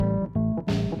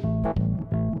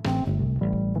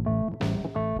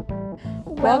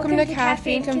Welcome to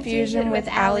Caffeine Confusion with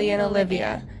Allie and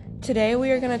Olivia. Today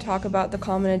we are going to talk about the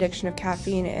common addiction of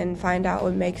caffeine and find out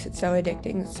what makes it so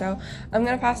addicting. So I'm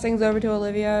going to pass things over to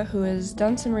Olivia, who has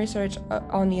done some research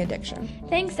on the addiction.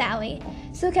 Thanks, Allie.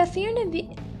 So caffeine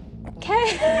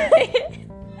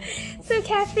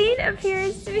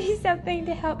appears to be something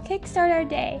to help kickstart our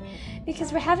day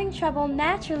because we're having trouble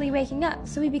naturally waking up,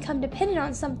 so we become dependent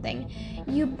on something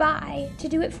you buy to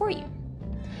do it for you.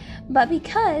 But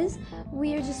because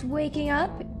we are just waking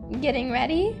up, getting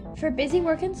ready for busy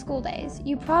work and school days,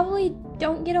 you probably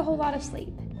don't get a whole lot of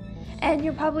sleep. And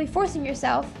you're probably forcing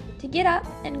yourself to get up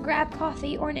and grab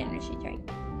coffee or an energy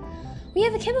drink. We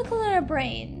have a chemical in our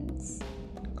brains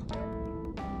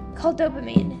called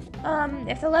dopamine.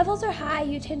 If the levels are high,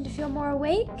 you tend to feel more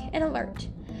awake and alert.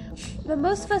 But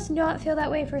most of us do not feel that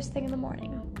way first thing in the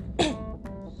morning.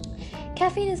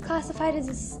 Caffeine is classified as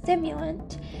a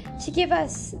stimulant to give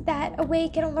us that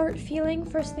awake and alert feeling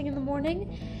first thing in the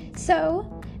morning.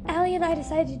 So, Allie and I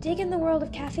decided to dig in the world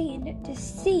of caffeine to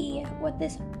see what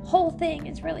this whole thing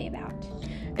is really about.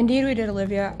 Indeed we did,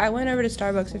 Olivia. I went over to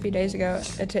Starbucks a few days ago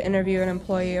to interview an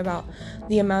employee about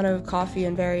the amount of coffee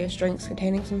and various drinks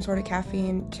containing some sort of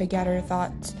caffeine to get her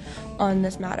thoughts on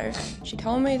this matter. She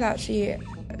told me that she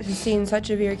has seen such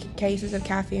severe cases of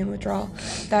caffeine withdrawal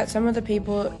that some of the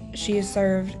people she has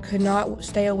served could not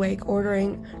stay awake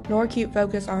ordering nor keep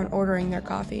focus on ordering their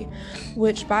coffee.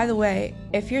 Which, by the way,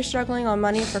 if you're struggling on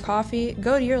money for coffee,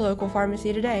 go to your local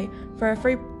pharmacy today for a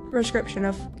free prescription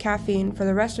of caffeine for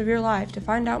the rest of your life. To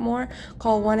find out more,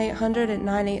 call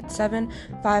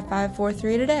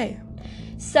 1-800-987-5543 today.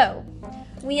 So,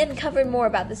 we uncovered more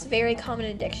about this very common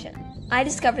addiction. I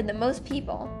discovered that most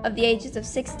people of the ages of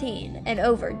 16 and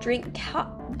over drink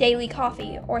daily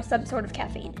coffee or some sort of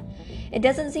caffeine. It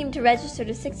doesn't seem to register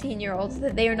to 16-year-olds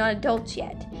that they are not adults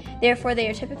yet. Therefore, they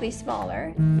are typically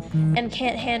smaller and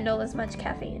can't handle as much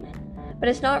caffeine. But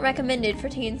it's not recommended for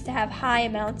teens to have high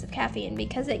amounts of caffeine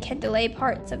because it can delay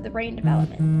parts of the brain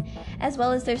development, as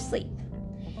well as their sleep.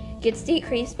 Gets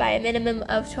decreased by a minimum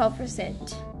of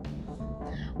 12%.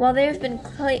 While there have been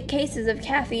cases of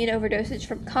caffeine overdosage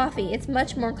from coffee, it's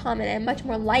much more common and much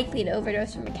more likely to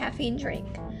overdose from a caffeine drink.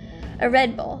 A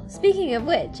Red Bull. Speaking of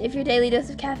which, if your daily dose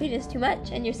of caffeine is too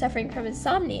much and you're suffering from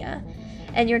insomnia,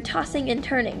 and you're tossing and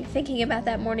turning, thinking about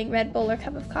that morning Red Bull or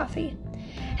cup of coffee,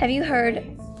 have you heard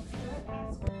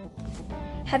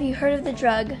of the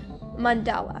drug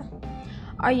Mandala?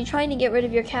 Are you trying to get rid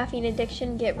of your caffeine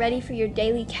addiction? Get ready for your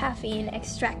daily caffeine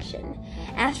extraction.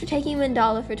 After taking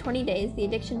Mandala for 20 days, the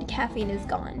addiction to caffeine is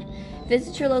gone.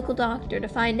 Visit your local doctor to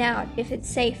find out if it's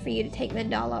safe for you to take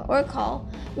Mandala, or call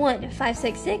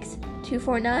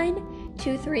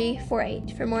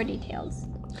 1-566-249-2348 for more details.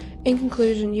 In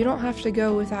conclusion, you don't have to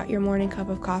go without your morning cup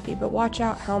of coffee, but watch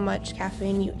out how much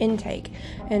caffeine you intake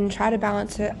and try to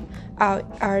balance out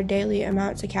our daily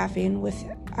amounts of caffeine with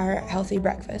our healthy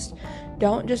breakfast.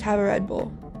 Don't just have a Red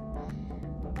Bull.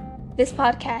 This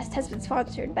podcast has been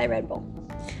sponsored by Red Bull.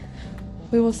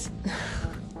 We will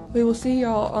see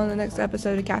y'all on the next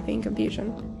episode of Caffeine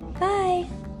Confusion. Bye!